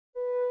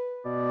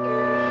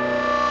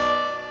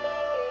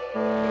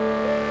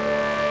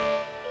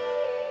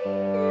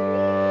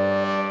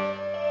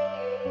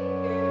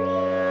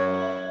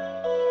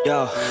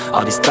Yo,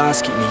 all these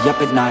thoughts keep me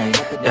up at night.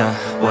 Yeah,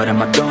 what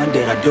am I doing?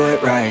 Did I do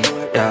it right?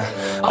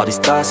 Yeah, all these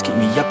thoughts keep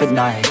me up at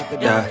night.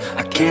 Yeah,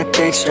 I can't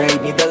think straight,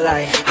 need the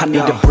light. I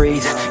need to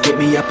breathe, get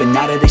me up and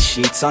out of the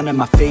sheets, onto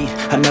my feet.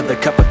 Another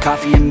cup of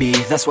coffee and me,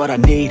 that's what I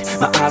need.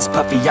 My eyes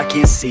puffy, I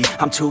can't see.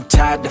 I'm too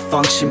tired to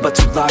function, but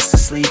too lost to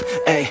sleep.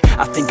 Ay,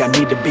 I think I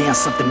need to be on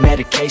something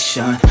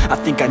medication. I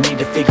think I need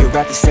to figure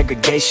out the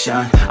segregation.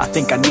 I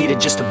think I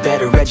needed just a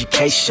better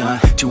education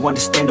to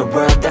understand a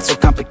world that's so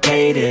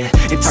complicated.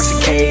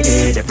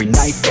 Intoxicated, every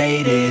night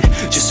faded,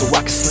 just so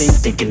I can sleep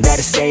thinking that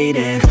it's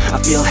Satan. I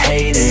feel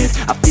hated,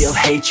 I feel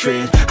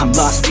hatred. I'm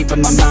lost deep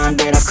in my mind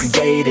that I've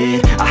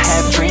created. I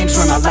have dreams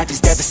where my life is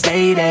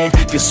devastated.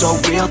 Feel so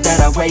real that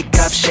I wake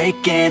up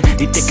shaking.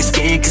 Need thicker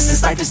skin cause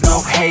this life is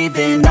no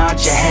haven. Nod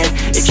your head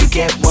if you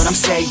get what I'm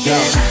saying.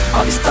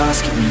 All these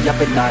thoughts keep me up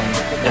at night.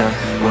 Yeah,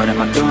 what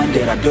am I doing?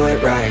 Did I do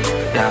it right?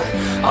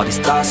 Yeah, all these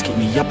thoughts keep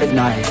me up at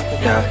night.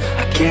 Yeah,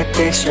 I can't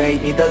think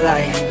straight, need the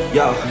light.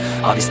 Yo,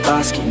 all these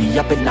thoughts keep me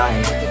up at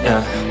night.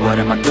 Yeah, what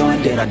am I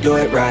doing? Did I do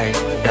it right?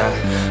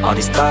 Yeah, all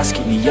these thoughts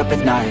keep me up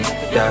at night.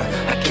 Yeah,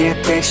 I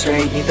can't think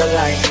straight, need the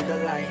light.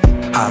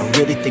 I don't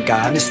really think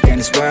I understand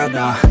this world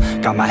now.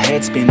 Got my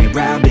head spinning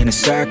round in a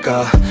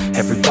circle.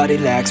 Everybody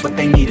lacks what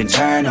they need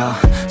internal,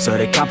 so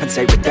they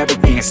compensate with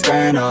everything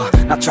external.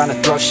 Not trying to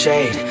throw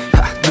shade,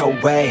 no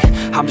way.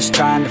 I'm just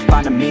trying to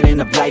find a meaning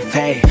of life,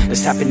 hey.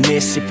 There's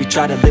happiness if you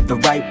try to live the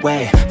right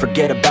way.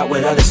 Forget about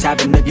what others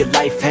have and live your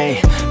life,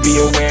 hey. Be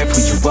aware of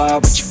who you are,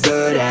 what you're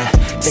good at.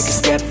 Take a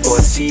step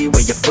forward, see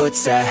where your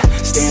foot's at.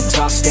 Stand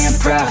tall, stand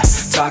proud,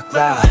 talk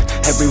loud.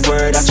 Every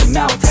word out your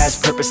mouth has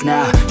purpose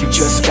now. You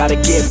just gotta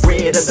get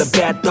rid of the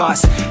bad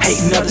thoughts.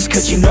 Hating others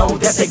cause you know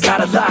that they got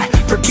a lie.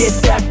 Forget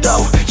that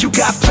though, you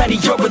got plenty,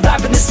 you're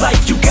alive in this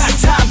life. You got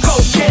time, go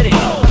get it.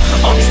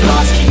 All these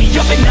thoughts keep me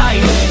up at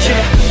night.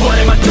 Yeah, what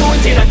am I doing?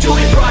 Did I do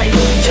it right?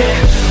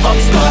 Yeah, all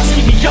these thoughts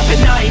keep me up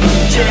at night.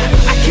 Yeah,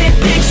 I can't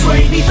think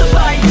straight, need the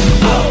light.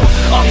 Oh,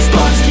 all these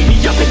thoughts keep me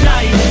up at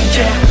night.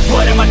 Yeah,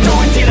 what am I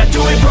doing? Did I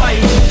do it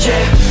right?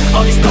 Yeah,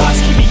 all these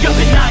thoughts keep me up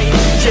at night.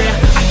 Yeah,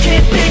 I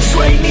can't think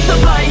straight, need the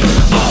light.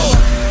 Oh.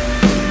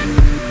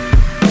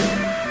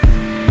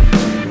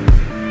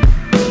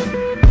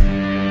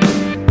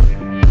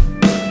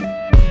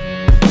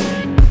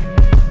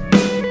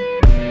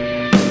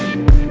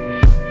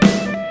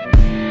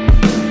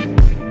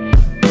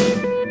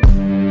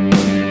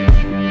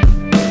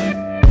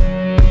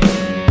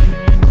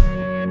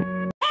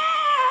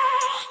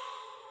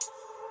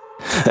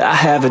 I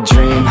have a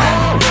dream,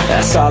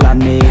 that's all I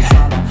need.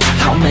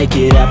 I'll make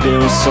it happen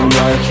with some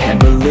work and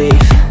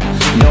belief.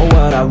 Know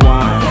what I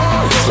want,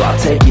 so I'll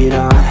take it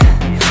on.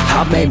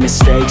 I've made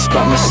mistakes,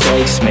 but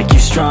mistakes make you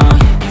strong.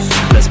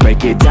 Let's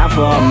break it down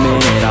for a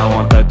minute. I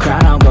want the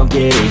crown, I'm gon'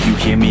 get it. You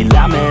hear me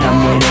loud, man, I'm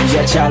winning.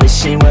 Yeah, Charlie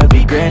Sheen will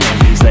be grinning.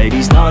 These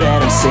ladies know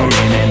that I'm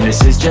sinning, and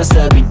this is just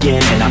the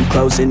beginning. I'm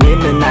closing in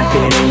the ninth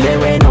inning. There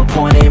ain't no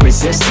point in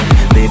resisting.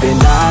 Living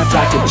life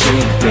like a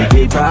dream, live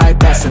it right,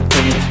 that's the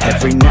thing.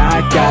 Every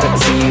night got a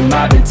team,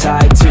 I've been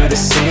tied to the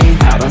scene.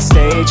 Out on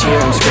stage,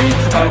 here I'm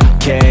screaming.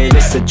 Okay,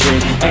 this a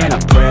dream, and I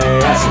pray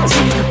as a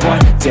team.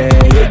 One day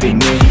it'll be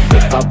me.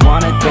 If I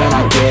want it, then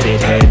I get it.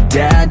 Head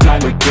down,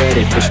 don't regret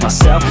it. Push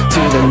myself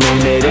to the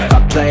limit. If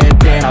I play it,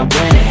 then I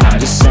win it. I'm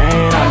just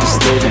saying, I'm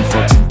just living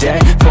for today.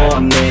 For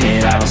a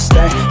minute, I don't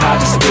stay, I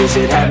just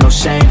visit. Have no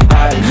shame,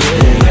 I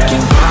admit it.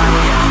 Looking right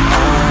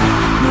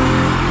at me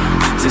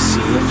to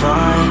see if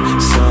I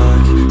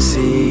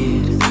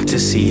succeed, to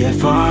see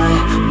if I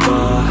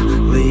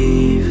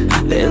believe.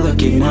 They're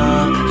looking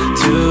up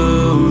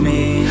to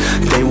me.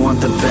 They want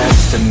the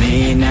best of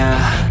me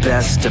now,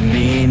 best of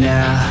me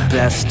now,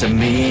 best of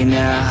me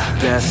now,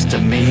 best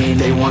of me.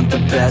 They want the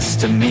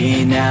best of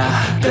me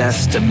now,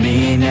 best of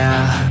me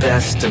now,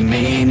 best of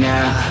me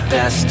now,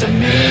 best of me.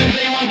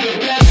 They want the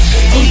best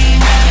of me.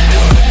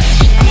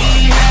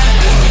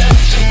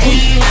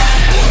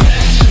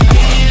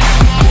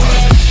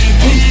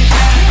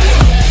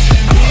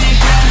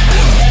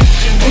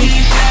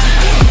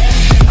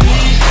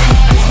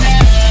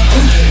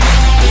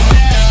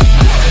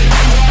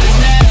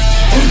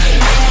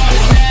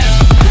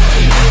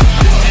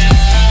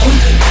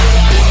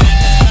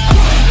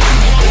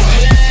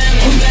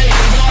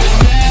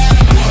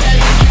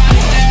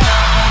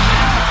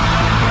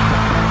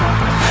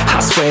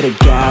 Swear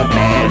to God,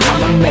 man,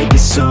 I'ma make it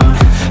soon.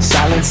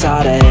 Silence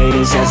all the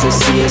haters as they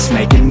see us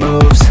making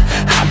moves.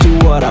 I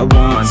do what I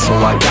want, so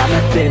I got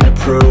nothing to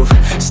prove.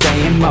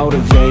 Staying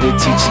motivated,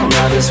 teaching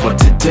others what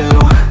to do.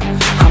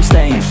 I'm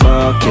staying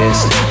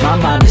focused, my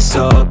mind is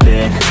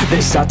open.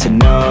 They start to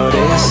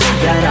notice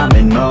that I'm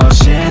in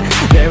motion.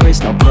 There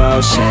is no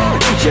potion,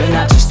 you're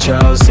not just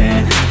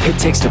chosen. It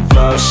takes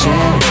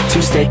devotion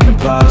to stay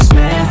composed,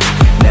 man.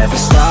 Never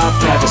stop,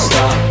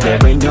 there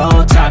ain't no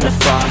time to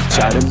fall.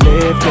 Try to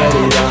live, get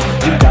it all.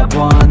 You got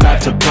one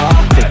life to ball.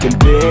 Thinking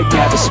big,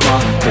 never small,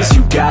 cause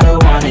you gotta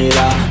want it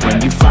all.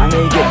 When you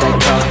finally get that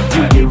call,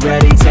 you get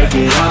ready, take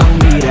it on.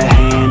 Need a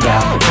hand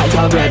out, I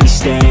already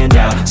stand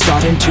out.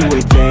 Starting to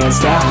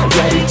advance now,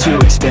 ready to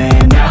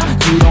expand now.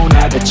 You don't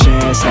have a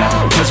chance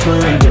now, cause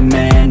we're in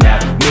demand now.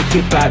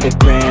 it by the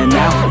grand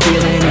now,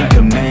 feeling in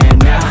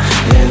command now.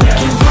 They're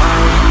looking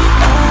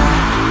right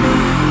at me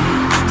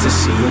to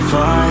see if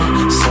I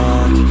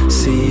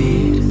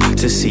succeed,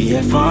 to see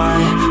if I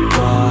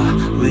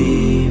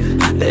believe.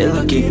 They're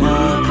looking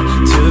up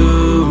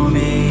to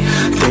me.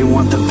 They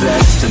want the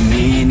best of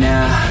me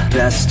now,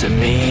 best of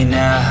me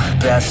now,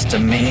 best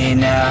of me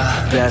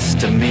now,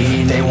 best of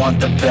me. They want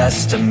the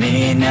best of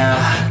me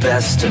now,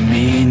 best of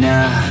me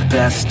now,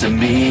 best of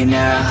me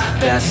now,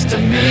 best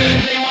of me.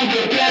 They want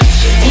the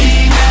best of me.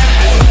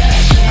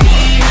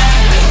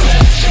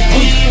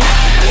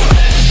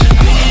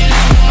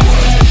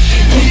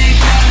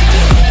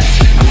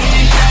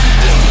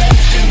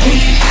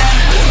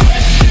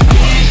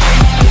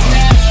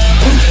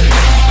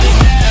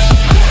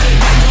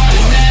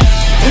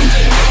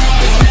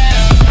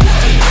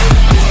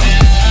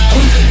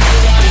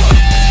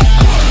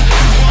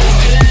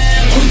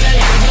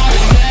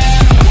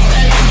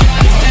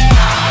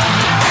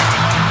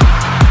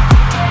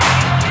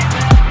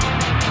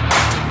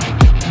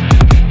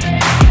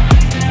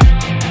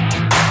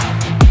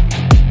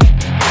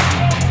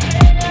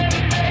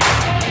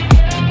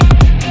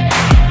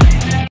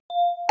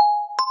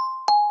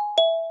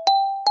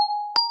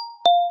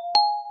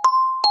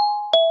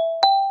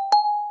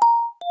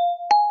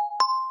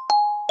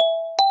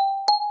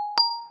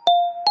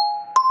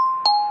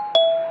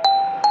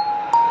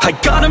 I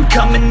got them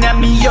coming at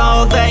me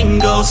all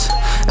angles.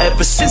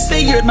 Ever since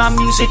they heard my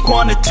music,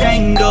 wanna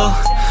tangle.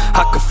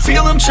 I could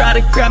feel them try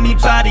to grab me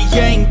by the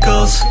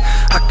ankles.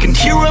 I can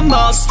hear them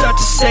all start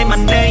to say my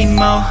name,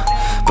 oh.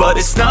 But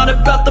it's not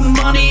about the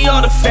money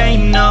or the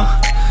fame, no.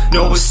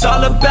 No, it's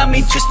all about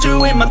me just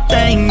doing my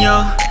thing,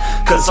 yo.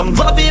 Cause I'm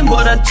loving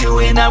what I do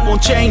and I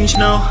won't change,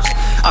 no.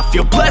 I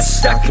feel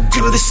blessed, I could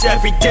do this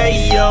every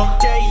day, yo.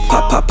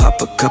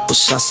 Pop a couple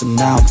shots and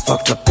now I'm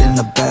fucked up in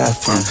the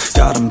bathroom.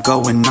 Got them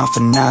going off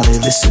and now they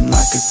listen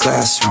like a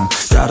classroom.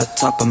 Gotta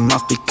top them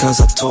off because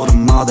I told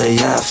them all they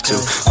have to.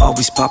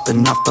 Always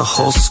popping off the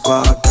whole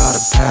squad, gotta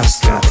pass.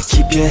 Gotta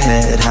keep your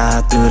head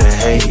high through the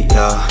hate,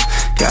 yo.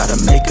 Gotta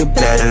make a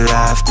better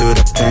life through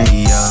the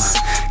pain, yo.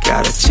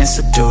 Got a chance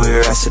to do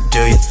it right, so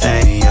do your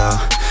thing, yo.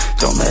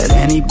 Don't let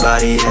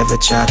anybody ever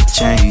try to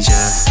change,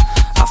 yeah.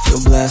 I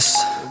feel blessed,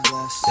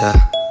 yeah.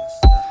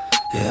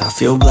 Yeah, I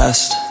feel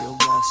blessed,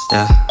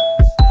 yeah.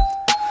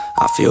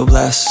 I feel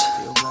blessed,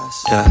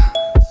 yeah.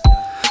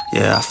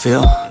 Yeah, I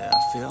feel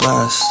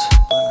blessed,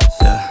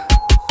 yeah.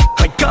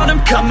 I got them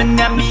coming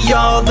at me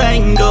all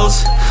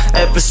angles.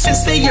 Ever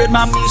since they heard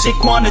my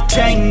music, wanna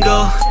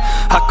tangle.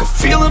 I could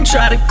feel them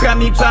try to grab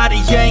me by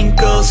the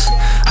ankles.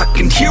 I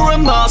can hear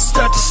them all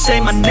start to say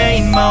my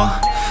name,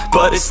 oh.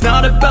 But it's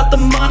not about the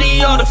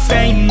money or the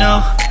fame,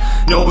 no.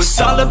 No,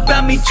 it's all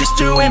about me just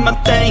doing my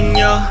thing,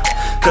 yo.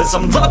 Cause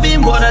I'm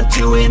loving what I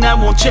do and I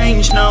won't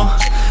change, no.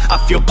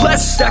 I feel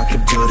blessed, I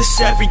could do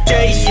this every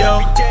day,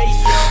 yo.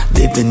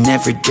 Living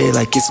every day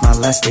like it's my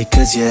last day,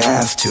 cause you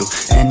have to.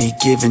 Any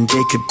given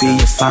day could be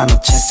your final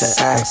chance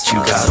to act. You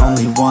got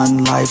only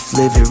one life,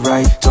 live it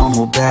right, don't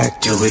hold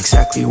back. Do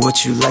exactly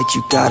what you like,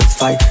 you gotta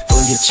fight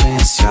for your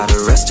chance. Gotta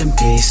rest in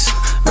peace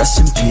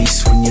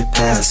when you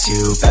pass.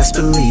 You best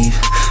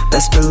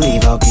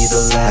believe I'll be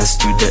the last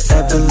dude to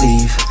ever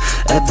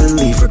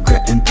leave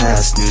regretting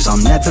past news. I'll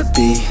never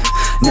be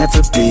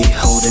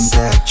holding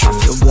back. I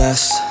feel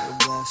blessed,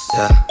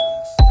 yeah.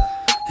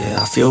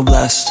 Yeah, I feel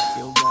blessed,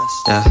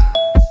 yeah.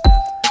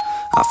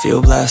 I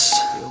feel blessed,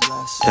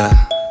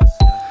 yeah.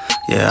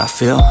 Yeah, I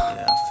feel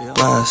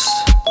blessed,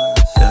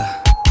 yeah.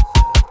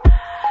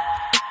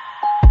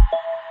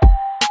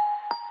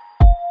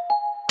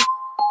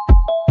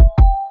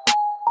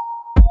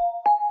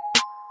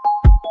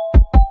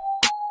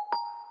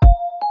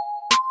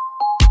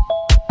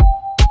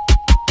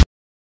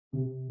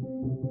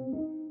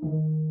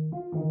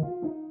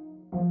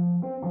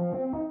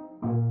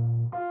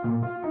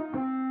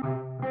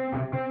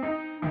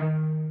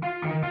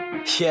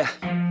 Yeah,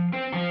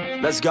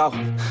 let's go.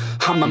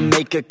 I'ma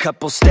make a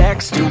couple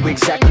stacks, do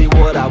exactly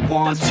what I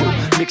want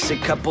to. Mix a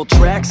couple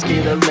tracks,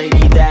 get a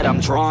lady that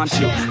I'm drawn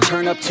to.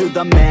 Turn up to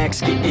the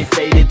max, get it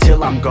faded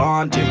till I'm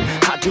gone, dude.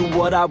 I do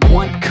what I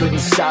want, couldn't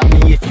stop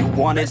me if you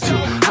wanted to.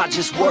 I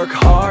just work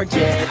hard,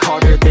 yeah,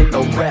 harder than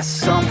the rest.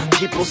 Some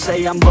people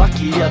say I'm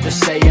lucky, others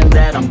saying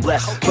that I'm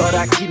blessed. But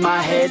I keep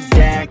my head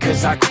down,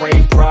 cause I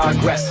crave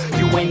progress.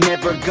 You ain't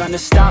never gonna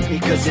stop me,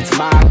 cause it's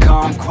my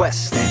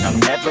conquest. And I'm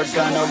never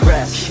gonna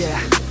rest, yeah.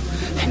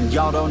 And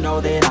y'all don't know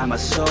that I'm a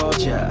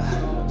soldier.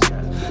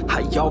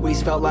 I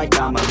always felt like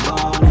I'm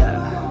alone,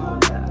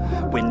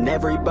 yeah. When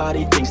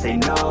everybody thinks they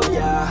know,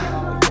 yeah.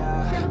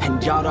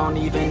 And y'all don't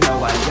even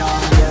know I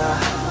own,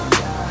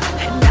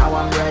 yeah. And now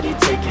I'm ready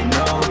taking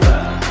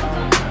over,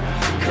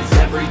 cause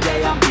every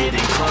day I'm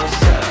getting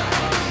closer.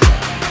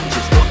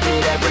 Just look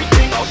at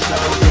everything I'll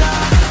show ya.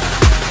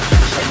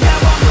 And now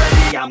I'm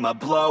ready, I'ma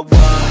blow up.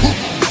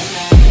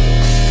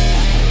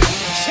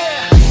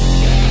 Yeah.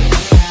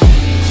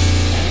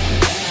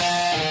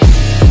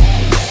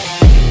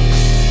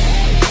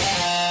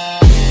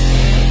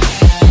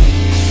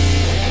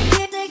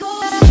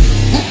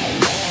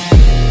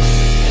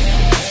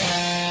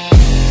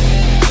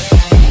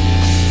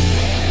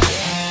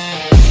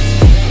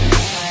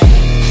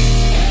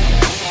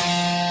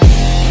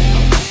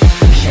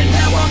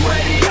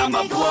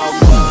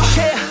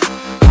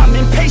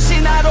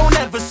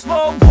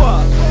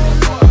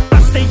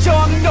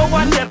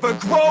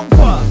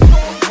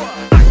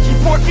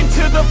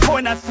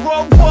 point I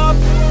throw up.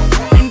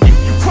 And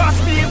if you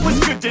cross me, it was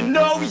good to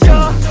know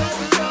ya.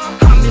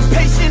 I'm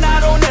impatient, I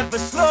don't ever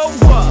slow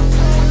up.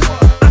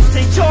 I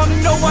stay young,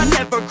 no, I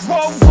never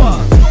grow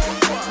up.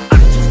 I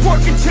keep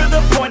working to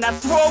the point I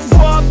throw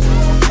up.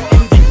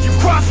 And if you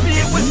cross me,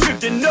 it was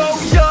good to know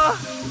ya.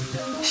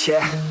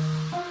 Yeah.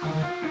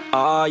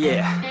 Oh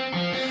yeah.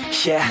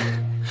 Yeah.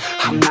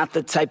 I'm not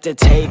the type to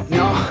take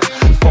no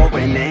for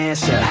an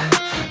answer.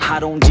 I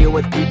don't deal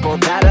with people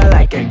that are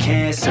like a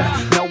cancer.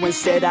 No,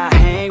 instead I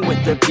hang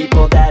with the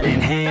people that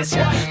enhance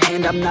ya.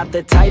 And I'm not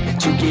the type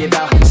to give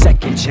out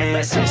second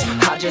chances.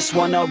 I just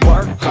wanna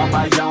work on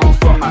my own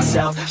for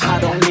myself. I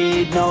don't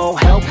need no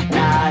help,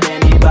 not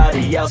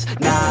anybody else.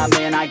 Nah,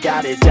 man, I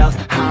got it dealt.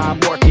 I'm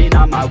working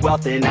on my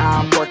wealth and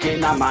I'm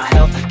working on my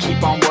health.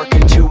 Keep on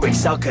working to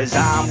excel, cause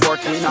I'm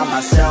working on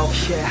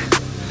myself. Yeah.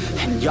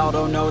 And y'all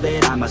don't know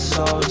that I'm a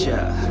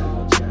soldier.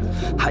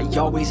 I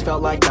always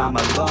felt like I'm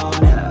alone,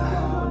 yeah.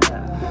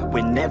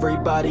 When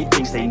everybody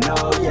thinks they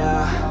know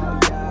ya,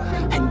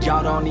 and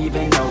y'all don't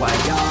even know I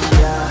own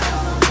ya.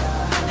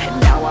 And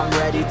now I'm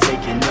ready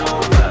taking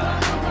over,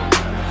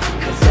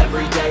 cause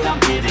every day I'm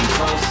getting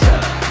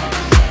closer.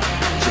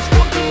 Just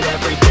look at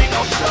everything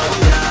I'll show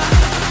ya.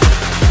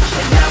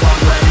 And now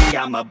I'm ready,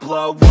 I'ma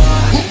blow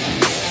up.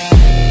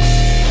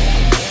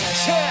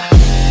 Yeah.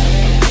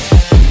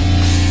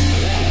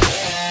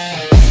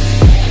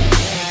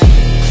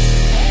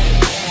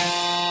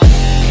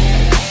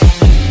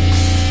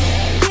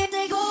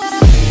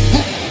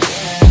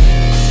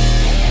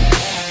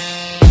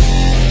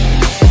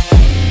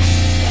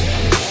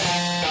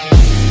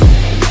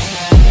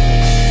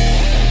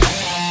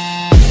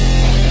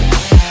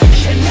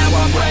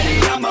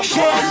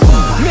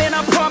 Man,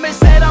 I promise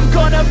that I'm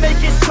gonna make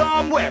it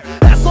somewhere.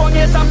 As long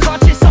as I'm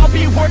conscious, I'll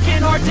be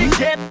working hard to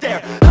get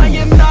there. I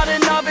am not a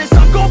novice,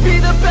 I'm gonna be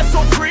the best,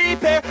 so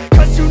prepare.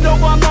 Cause you know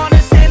I'm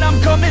honest and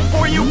I'm coming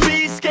for you,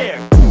 be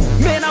scared.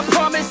 Man, I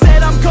promise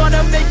that I'm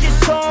gonna make it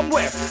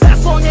somewhere.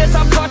 As long as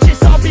I'm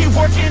conscious, I'll be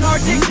working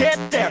hard to get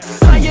there.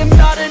 I am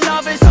not a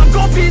novice, I'm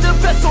gonna be the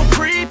best, so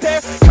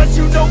prepare. Cause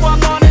you know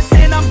I'm honest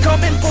and I'm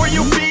coming for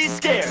you, be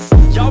scared.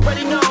 Y'all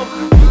already know.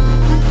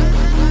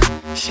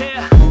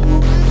 Yeah.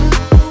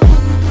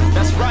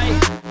 That's right,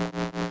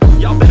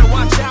 y'all better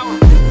watch out.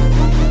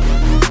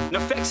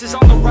 NFX is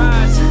on the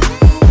rise.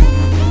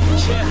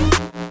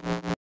 Yeah.